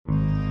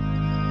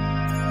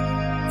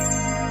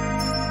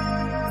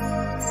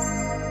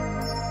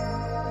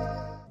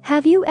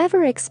Have you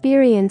ever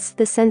experienced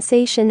the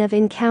sensation of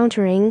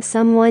encountering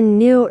someone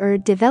new or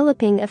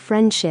developing a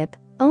friendship,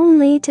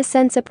 only to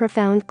sense a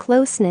profound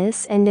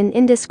closeness and an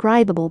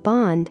indescribable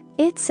bond?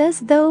 It's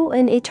as though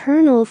an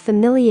eternal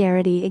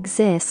familiarity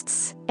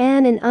exists,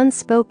 and an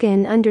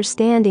unspoken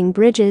understanding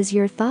bridges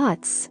your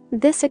thoughts.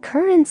 This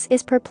occurrence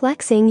is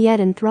perplexing yet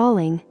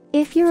enthralling.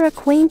 If you're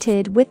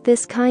acquainted with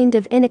this kind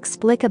of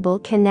inexplicable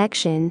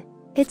connection,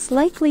 it's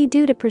likely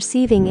due to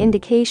perceiving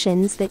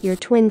indications that your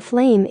twin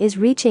flame is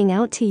reaching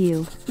out to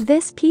you.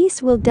 This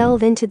piece will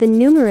delve into the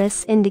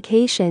numerous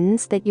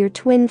indications that your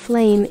twin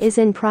flame is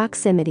in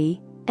proximity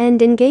and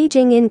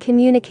engaging in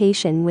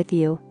communication with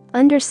you.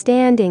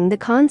 Understanding the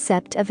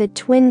concept of a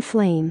twin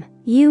flame.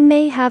 You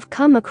may have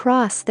come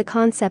across the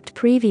concept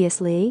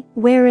previously,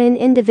 wherein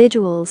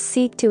individuals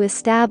seek to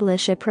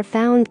establish a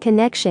profound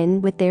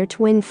connection with their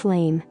twin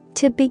flame.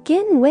 To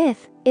begin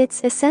with,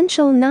 it's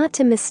essential not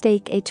to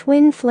mistake a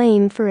twin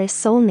flame for a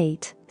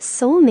soulmate.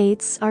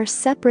 Soulmates are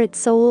separate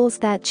souls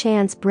that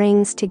chance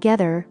brings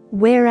together,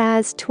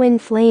 whereas twin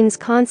flames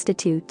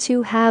constitute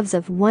two halves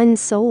of one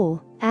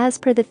soul. As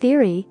per the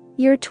theory,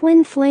 your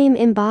twin flame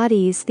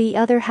embodies the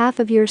other half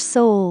of your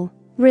soul,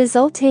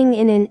 resulting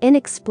in an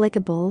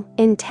inexplicable,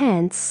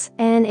 intense,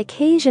 and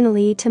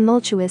occasionally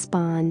tumultuous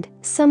bond.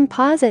 Some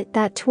posit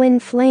that twin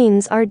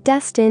flames are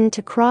destined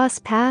to cross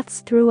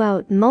paths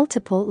throughout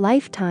multiple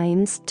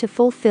lifetimes to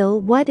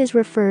fulfill what is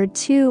referred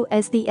to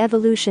as the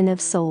evolution of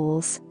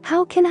souls.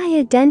 How can I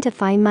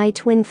identify my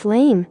twin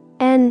flame?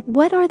 And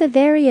what are the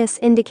various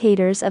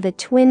indicators of a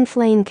twin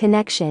flame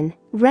connection?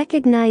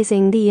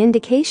 Recognizing the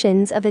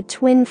indications of a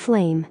twin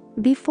flame.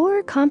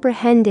 Before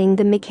comprehending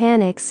the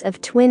mechanics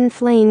of twin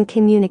flame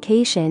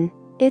communication,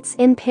 it's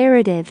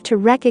imperative to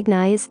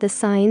recognize the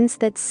signs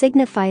that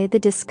signify the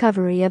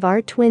discovery of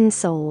our twin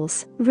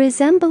souls.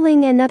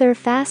 Resembling another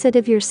facet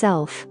of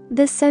yourself,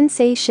 the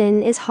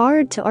sensation is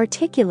hard to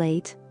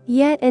articulate,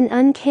 yet an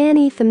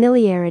uncanny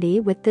familiarity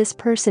with this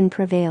person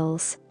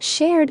prevails.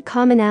 Shared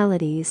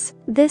commonalities.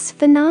 This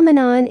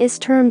phenomenon is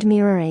termed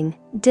mirroring.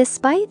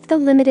 Despite the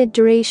limited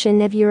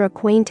duration of your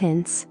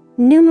acquaintance,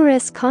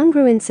 numerous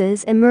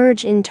congruences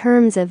emerge in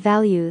terms of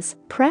values,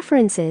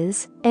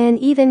 preferences, and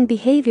even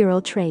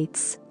behavioral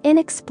traits.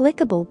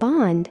 Inexplicable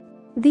bond.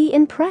 The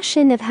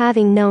impression of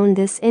having known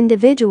this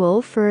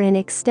individual for an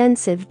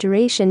extensive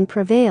duration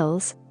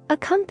prevails,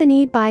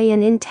 accompanied by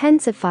an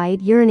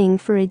intensified yearning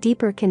for a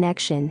deeper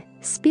connection.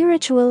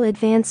 Spiritual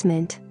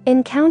advancement.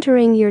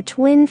 Encountering your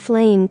twin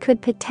flame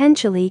could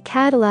potentially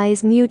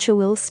catalyze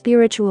mutual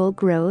spiritual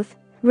growth,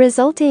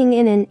 resulting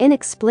in an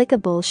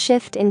inexplicable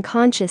shift in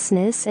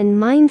consciousness and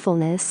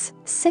mindfulness.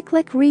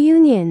 Cyclic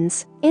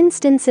reunions.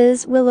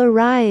 Instances will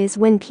arise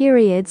when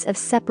periods of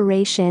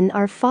separation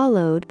are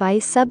followed by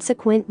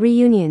subsequent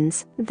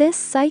reunions. This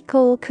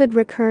cycle could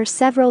recur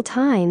several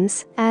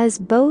times as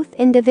both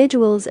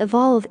individuals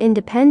evolve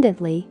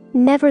independently.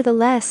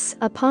 Nevertheless,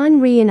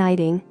 upon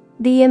reuniting,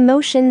 the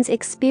emotions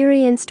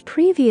experienced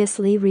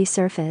previously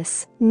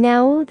resurface.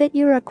 Now that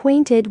you're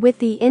acquainted with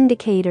the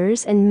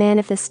indicators and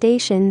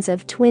manifestations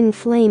of twin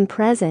flame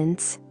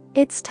presence,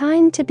 it's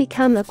time to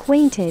become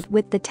acquainted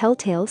with the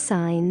telltale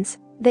signs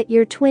that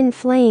your twin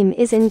flame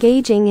is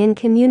engaging in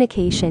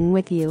communication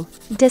with you.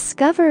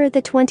 Discover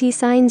the 20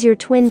 signs your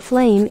twin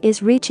flame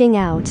is reaching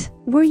out.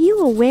 Were you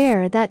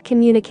aware that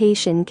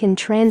communication can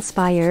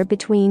transpire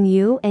between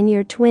you and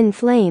your twin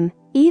flame,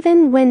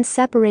 even when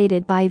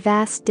separated by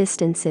vast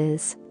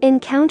distances?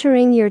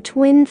 Encountering your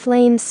twin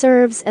flame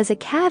serves as a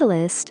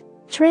catalyst,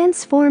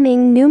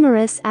 transforming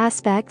numerous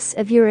aspects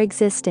of your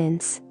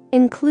existence,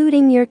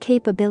 including your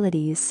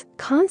capabilities.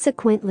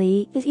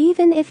 Consequently,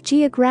 even if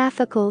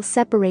geographical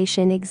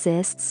separation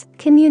exists,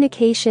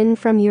 communication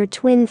from your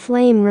twin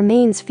flame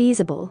remains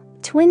feasible.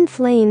 Twin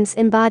flames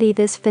embody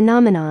this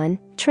phenomenon,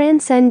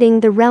 transcending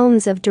the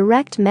realms of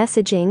direct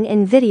messaging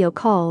and video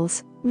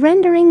calls,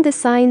 rendering the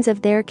signs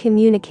of their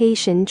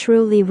communication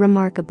truly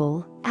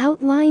remarkable.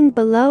 Outlined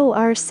below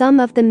are some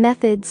of the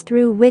methods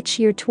through which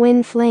your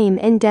twin flame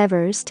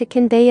endeavors to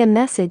convey a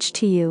message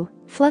to you.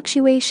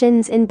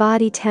 Fluctuations in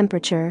body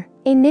temperature.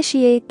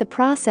 Initiate the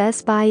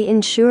process by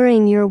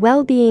ensuring your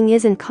well-being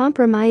isn't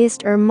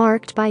compromised or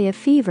marked by a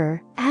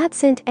fever.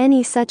 Absent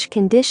any such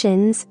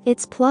conditions,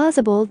 it's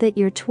plausible that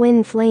your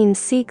twin flame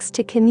seeks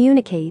to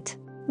communicate.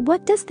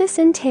 What does this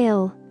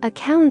entail?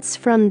 Accounts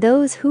from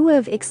those who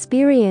have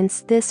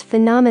experienced this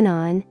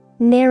phenomenon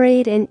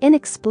narrate an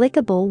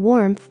inexplicable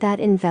warmth that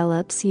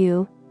envelops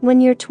you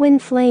when your twin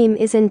flame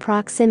is in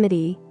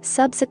proximity.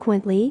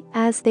 Subsequently,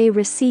 as they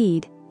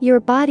recede, your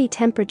body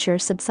temperature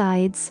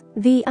subsides.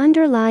 The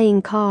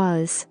underlying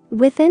cause.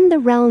 Within the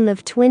realm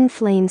of twin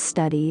flame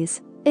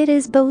studies, it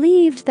is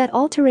believed that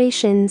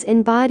alterations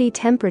in body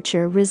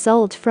temperature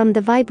result from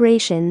the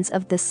vibrations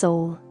of the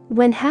soul.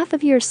 When half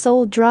of your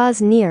soul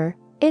draws near,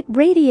 it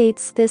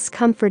radiates this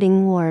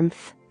comforting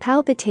warmth.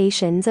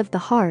 Palpitations of the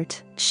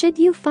heart. Should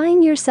you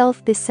find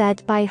yourself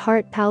beset by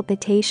heart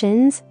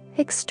palpitations,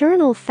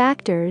 external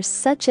factors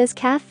such as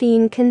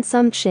caffeine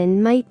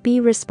consumption might be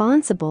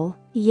responsible.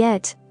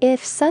 Yet,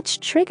 if such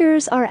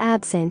triggers are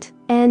absent,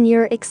 and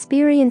you're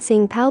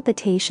experiencing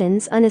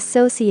palpitations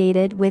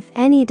unassociated with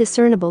any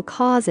discernible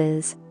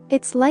causes,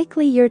 it's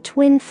likely your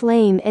twin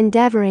flame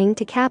endeavoring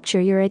to capture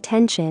your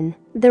attention.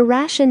 The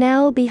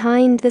rationale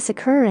behind this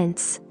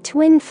occurrence: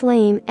 twin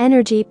flame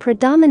energy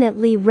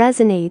predominantly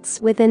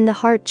resonates within the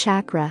heart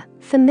chakra.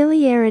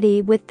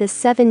 Familiarity with the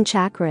 7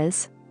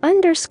 chakras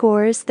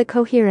underscores the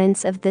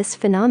coherence of this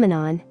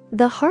phenomenon.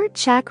 The heart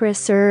chakra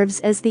serves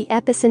as the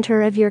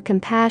epicenter of your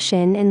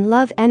compassion and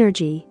love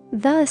energy.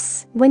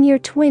 Thus, when your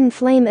twin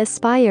flame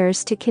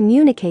aspires to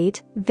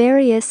communicate,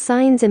 various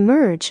signs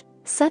emerge,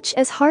 such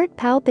as heart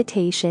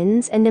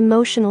palpitations and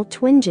emotional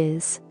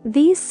twinges.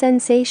 These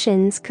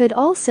sensations could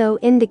also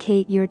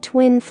indicate your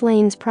twin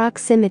flame's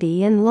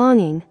proximity and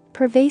longing.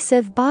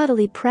 Pervasive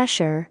bodily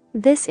pressure.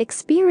 This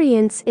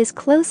experience is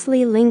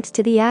closely linked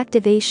to the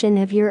activation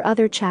of your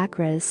other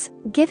chakras.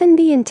 Given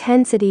the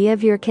intensity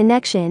of your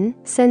connection,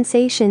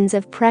 sensations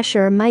of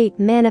pressure might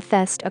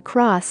manifest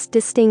across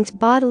distinct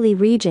bodily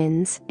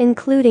regions,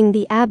 including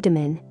the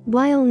abdomen.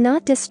 While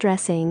not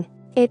distressing,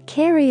 it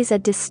carries a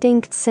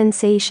distinct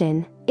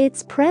sensation.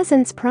 Its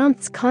presence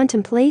prompts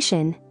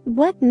contemplation.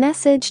 What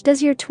message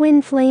does your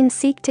twin flame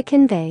seek to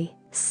convey?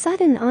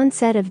 Sudden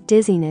onset of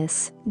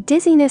dizziness.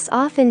 Dizziness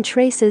often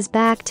traces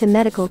back to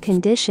medical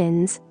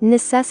conditions,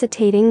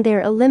 necessitating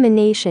their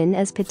elimination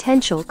as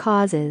potential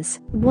causes.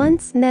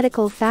 Once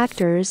medical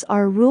factors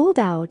are ruled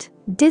out,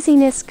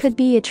 dizziness could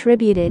be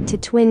attributed to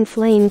twin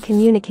flame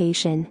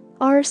communication.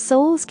 Our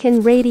souls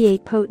can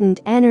radiate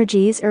potent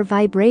energies or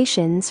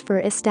vibrations for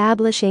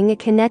establishing a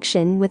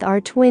connection with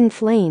our twin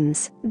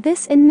flames.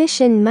 This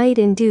emission might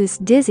induce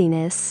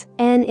dizziness,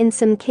 and in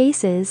some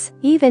cases,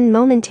 even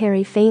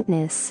momentary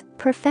faintness.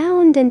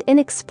 Profound and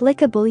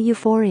inexplicable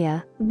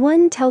euphoria.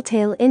 One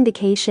telltale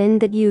indication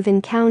that you've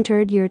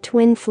encountered your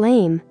twin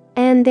flame,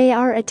 and they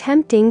are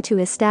attempting to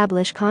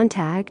establish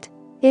contact,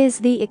 is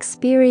the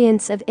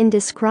experience of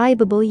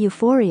indescribable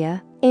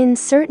euphoria. In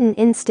certain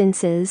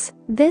instances,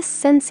 this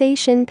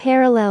sensation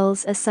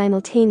parallels a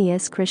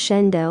simultaneous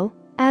crescendo,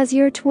 as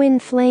your twin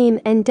flame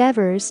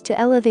endeavors to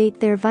elevate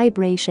their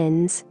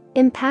vibrations,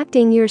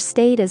 impacting your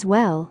state as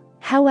well.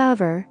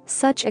 However,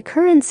 such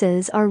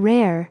occurrences are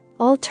rare.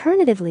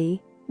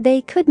 Alternatively,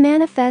 they could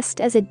manifest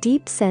as a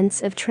deep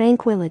sense of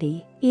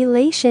tranquility,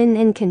 elation,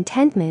 and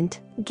contentment.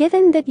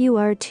 Given that you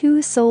are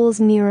two souls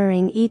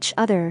mirroring each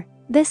other,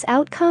 this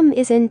outcome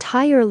is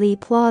entirely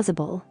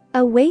plausible.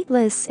 A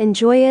weightless and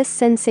joyous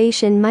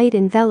sensation might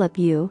envelop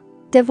you,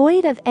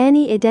 devoid of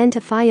any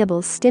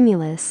identifiable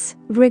stimulus.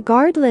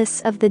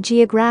 Regardless of the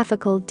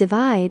geographical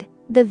divide,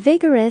 the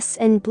vigorous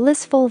and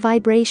blissful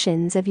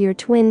vibrations of your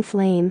twin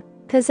flame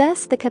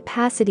possess the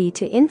capacity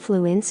to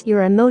influence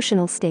your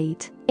emotional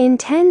state.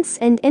 Intense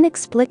and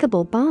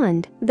inexplicable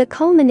bond. The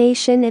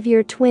culmination of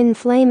your twin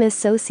flame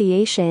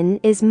association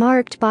is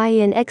marked by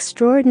an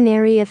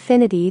extraordinary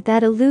affinity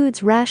that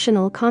eludes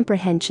rational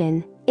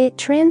comprehension. It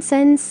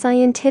transcends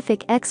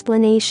scientific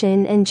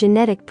explanation and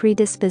genetic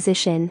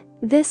predisposition.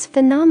 This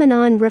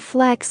phenomenon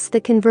reflects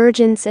the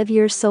convergence of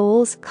your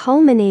souls,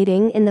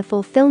 culminating in the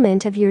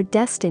fulfillment of your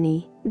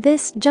destiny.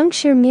 This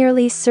juncture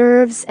merely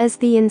serves as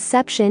the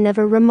inception of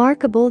a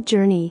remarkable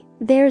journey.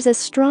 There's a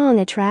strong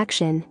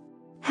attraction.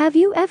 Have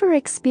you ever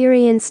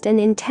experienced an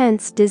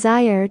intense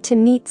desire to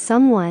meet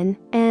someone,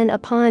 and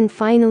upon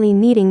finally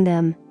meeting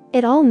them,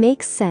 it all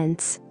makes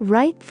sense?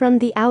 Right from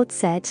the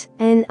outset,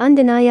 an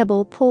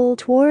undeniable pull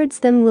towards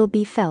them will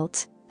be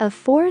felt, a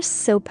force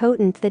so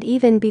potent that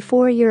even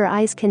before your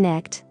eyes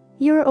connect,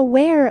 you're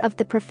aware of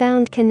the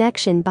profound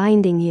connection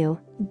binding you.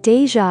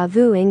 Déjà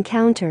vu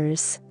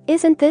encounters.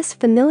 Isn't this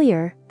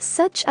familiar?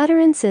 Such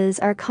utterances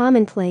are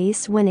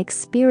commonplace when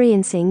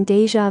experiencing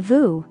déjà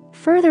vu.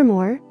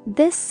 Furthermore,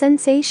 this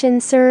sensation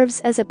serves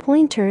as a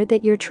pointer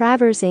that you're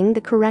traversing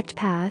the correct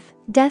path,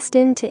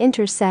 destined to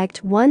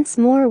intersect once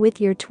more with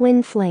your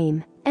twin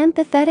flame.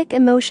 Empathetic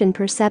emotion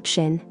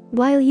perception.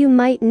 While you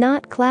might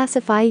not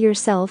classify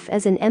yourself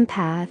as an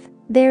empath,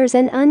 there's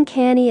an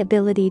uncanny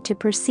ability to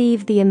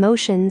perceive the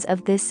emotions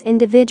of this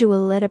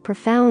individual at a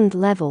profound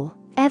level.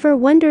 Ever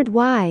wondered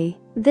why?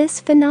 This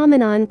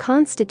phenomenon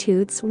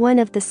constitutes one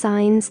of the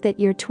signs that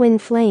your twin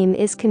flame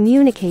is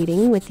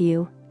communicating with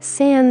you.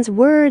 Sans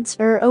words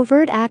or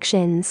overt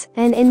actions,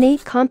 an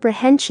innate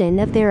comprehension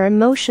of their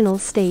emotional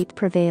state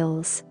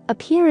prevails.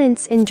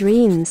 Appearance in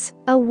dreams.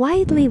 A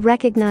widely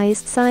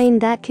recognized sign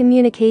that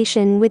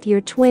communication with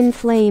your twin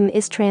flame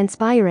is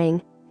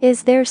transpiring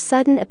is their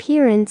sudden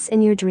appearance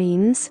in your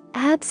dreams.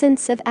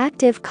 Absence of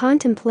active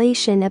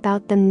contemplation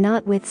about them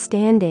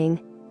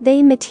notwithstanding,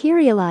 they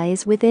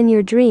materialize within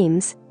your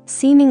dreams,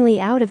 seemingly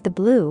out of the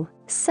blue.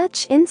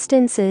 Such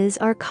instances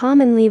are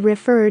commonly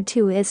referred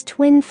to as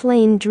twin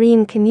flame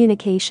dream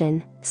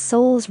communication.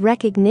 Soul's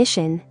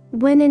recognition.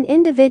 When an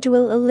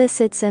individual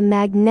elicits a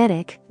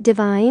magnetic,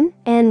 divine,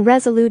 and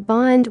resolute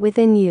bond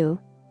within you,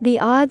 the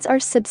odds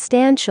are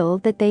substantial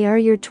that they are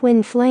your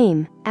twin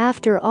flame.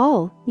 After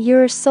all,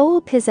 your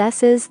soul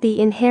possesses the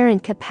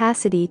inherent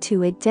capacity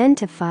to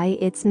identify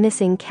its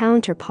missing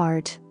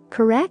counterpart.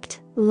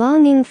 correct?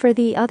 Longing for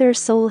the other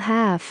soul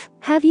half.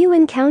 Have you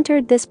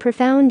encountered this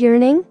profound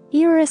yearning?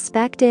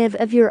 Irrespective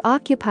of your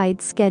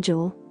occupied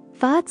schedule,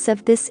 thoughts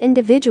of this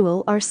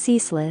individual are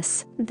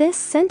ceaseless. This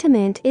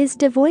sentiment is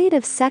devoid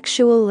of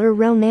sexual or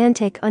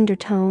romantic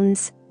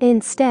undertones.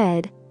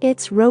 Instead,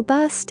 it's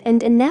robust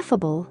and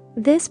ineffable.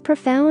 This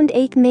profound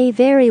ache may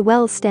very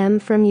well stem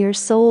from your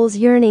soul's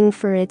yearning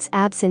for its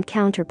absent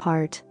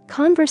counterpart.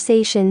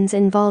 Conversations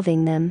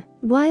involving them.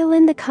 While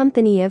in the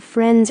company of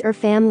friends or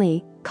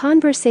family,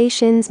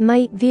 conversations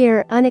might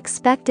veer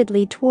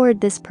unexpectedly toward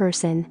this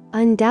person.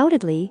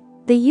 Undoubtedly,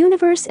 the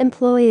universe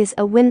employs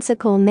a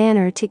whimsical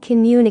manner to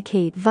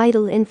communicate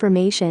vital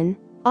information,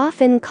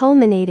 often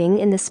culminating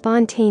in the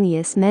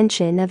spontaneous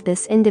mention of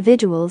this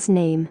individual's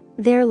name.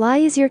 There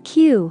lies your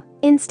cue,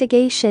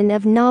 instigation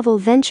of novel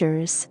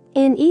ventures.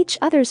 In each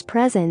other's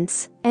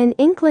presence, an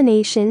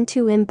inclination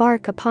to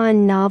embark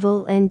upon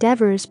novel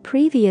endeavors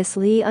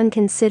previously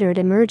unconsidered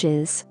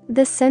emerges.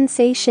 The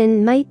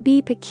sensation might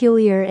be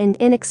peculiar and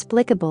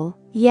inexplicable,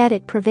 yet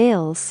it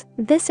prevails.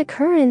 This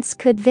occurrence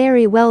could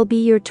very well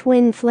be your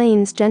twin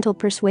flame's gentle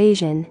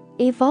persuasion,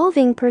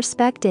 evolving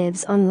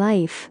perspectives on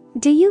life.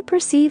 Do you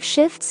perceive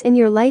shifts in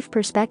your life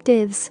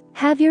perspectives?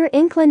 Have your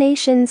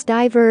inclinations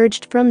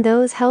diverged from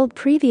those held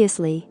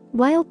previously?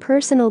 While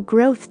personal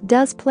growth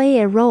does play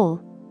a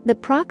role, the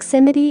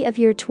proximity of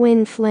your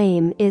twin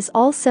flame is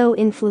also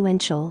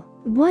influential.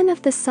 One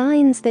of the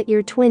signs that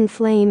your twin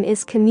flame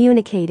is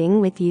communicating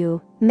with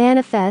you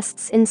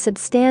manifests in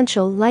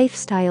substantial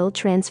lifestyle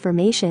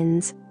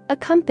transformations,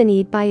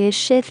 accompanied by a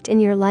shift in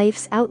your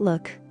life's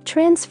outlook.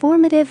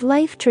 Transformative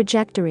life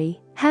trajectory.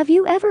 Have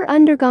you ever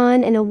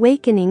undergone an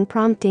awakening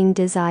prompting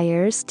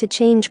desires to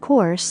change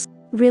course,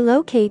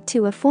 relocate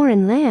to a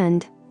foreign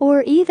land,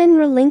 or even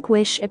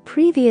relinquish a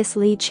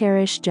previously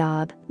cherished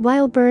job?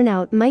 While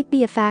burnout might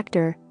be a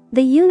factor,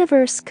 the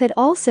universe could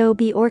also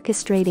be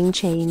orchestrating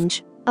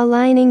change,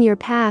 aligning your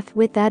path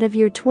with that of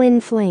your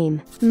twin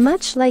flame.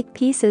 Much like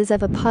pieces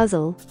of a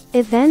puzzle,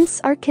 events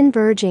are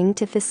converging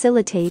to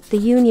facilitate the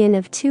union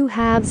of two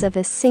halves of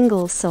a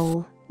single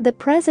soul. The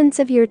presence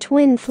of your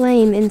twin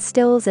flame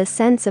instills a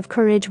sense of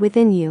courage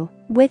within you.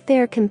 With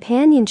their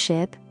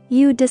companionship,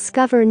 you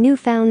discover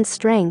newfound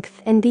strength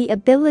and the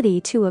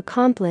ability to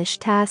accomplish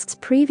tasks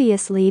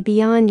previously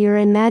beyond your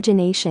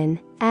imagination.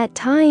 At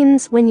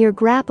times when you're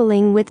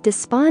grappling with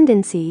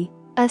despondency,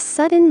 a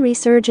sudden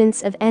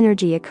resurgence of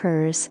energy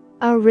occurs,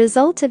 a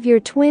result of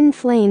your twin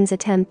flame's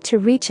attempt to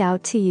reach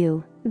out to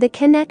you. The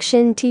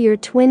connection to your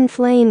twin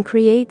flame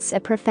creates a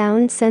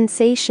profound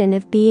sensation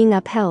of being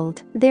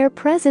upheld. Their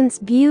presence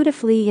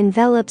beautifully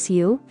envelops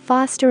you,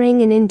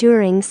 fostering an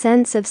enduring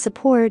sense of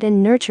support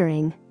and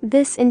nurturing.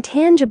 This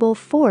intangible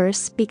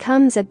force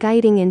becomes a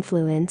guiding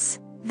influence,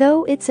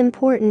 though it's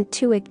important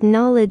to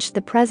acknowledge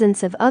the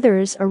presence of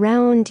others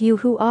around you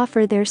who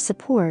offer their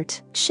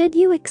support. Should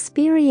you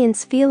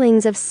experience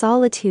feelings of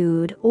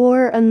solitude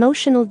or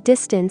emotional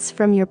distance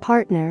from your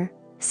partner,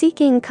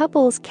 seeking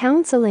couples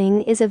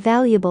counseling is a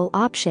valuable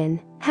option.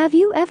 Have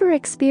you ever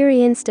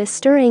experienced a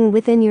stirring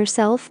within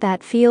yourself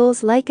that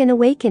feels like an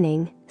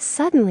awakening?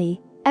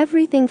 Suddenly,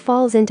 everything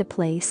falls into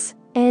place,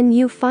 and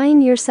you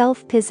find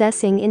yourself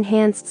possessing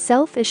enhanced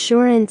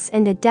self-assurance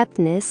and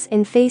adeptness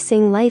in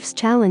facing life's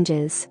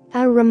challenges.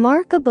 A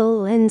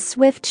remarkable and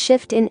swift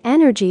shift in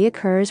energy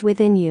occurs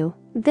within you.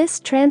 This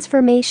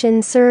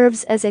transformation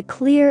serves as a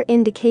clear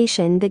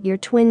indication that your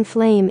twin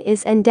flame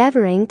is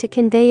endeavoring to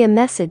convey a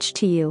message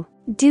to you.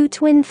 Do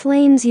twin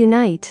flames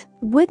unite?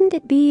 Wouldn't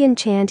it be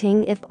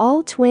enchanting if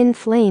all twin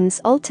flames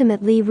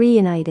ultimately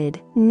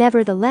reunited?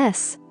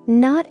 Nevertheless,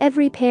 not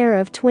every pair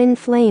of twin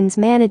flames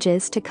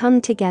manages to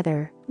come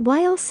together.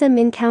 While some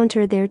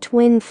encounter their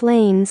twin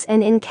flames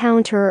and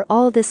encounter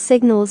all the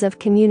signals of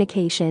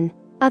communication,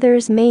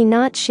 others may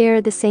not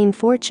share the same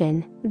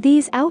fortune.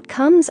 These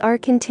outcomes are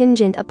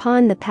contingent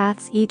upon the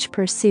paths each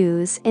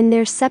pursues in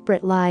their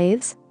separate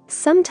lives,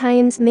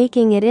 sometimes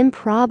making it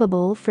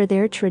improbable for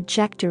their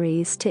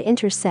trajectories to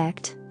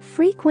intersect.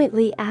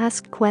 Frequently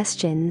asked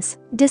questions.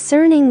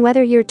 Discerning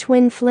whether your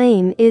twin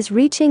flame is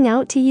reaching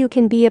out to you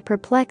can be a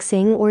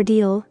perplexing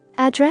ordeal.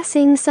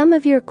 Addressing some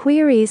of your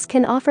queries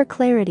can offer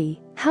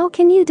clarity. How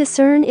can you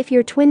discern if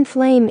your twin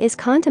flame is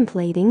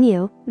contemplating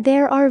you?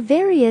 There are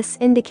various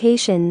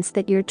indications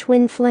that your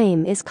twin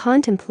flame is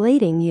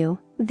contemplating you.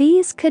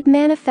 These could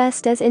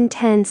manifest as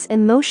intense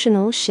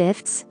emotional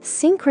shifts,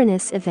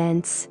 synchronous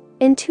events,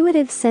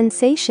 intuitive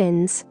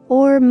sensations,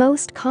 or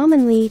most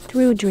commonly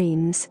through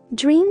dreams.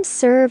 Dreams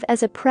serve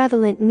as a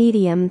prevalent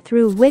medium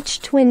through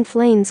which twin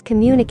flames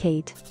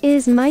communicate.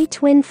 Is my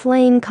twin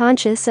flame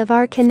conscious of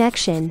our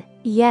connection?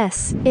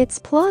 Yes, it's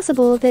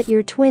plausible that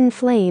your twin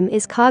flame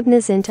is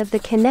cognizant of the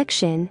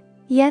connection,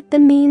 yet the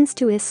means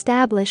to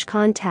establish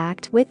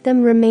contact with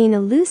them remain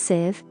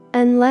elusive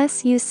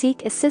unless you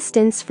seek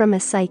assistance from a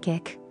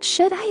psychic.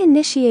 Should I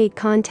initiate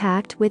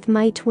contact with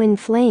my twin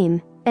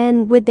flame?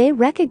 And would they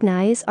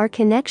recognize our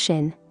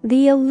connection?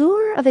 The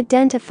allure of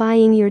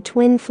identifying your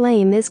twin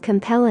flame is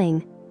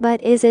compelling,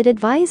 but is it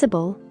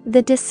advisable?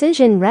 The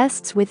decision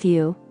rests with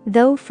you.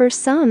 though for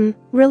some,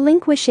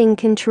 relinquishing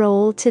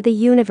control to the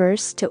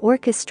universe to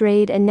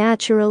orchestrate a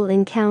natural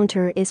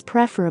encounter is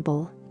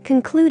preferable.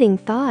 Concluding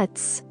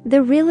thoughts.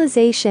 The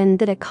realization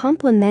that a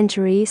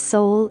complementary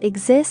soul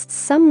exists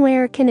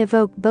somewhere can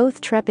evoke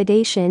both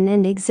trepidation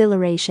and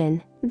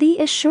exhilaration. The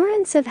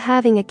assurance of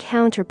having a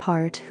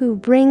counterpart who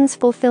brings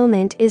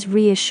fulfillment is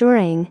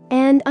reassuring,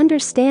 and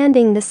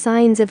understanding the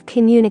signs of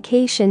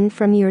communication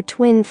from your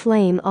twin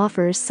flame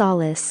offers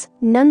solace.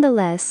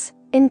 Nonetheless,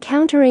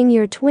 encountering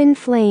your twin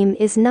flame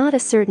is not a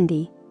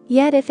certainty.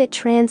 Yet if it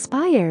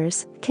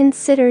transpires,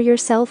 consider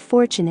yourself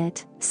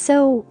fortunate.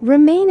 So,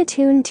 remain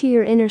attuned to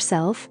your inner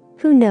self.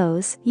 Who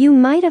knows, you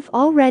might have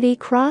already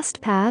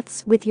crossed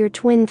paths with your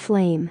twin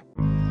flame.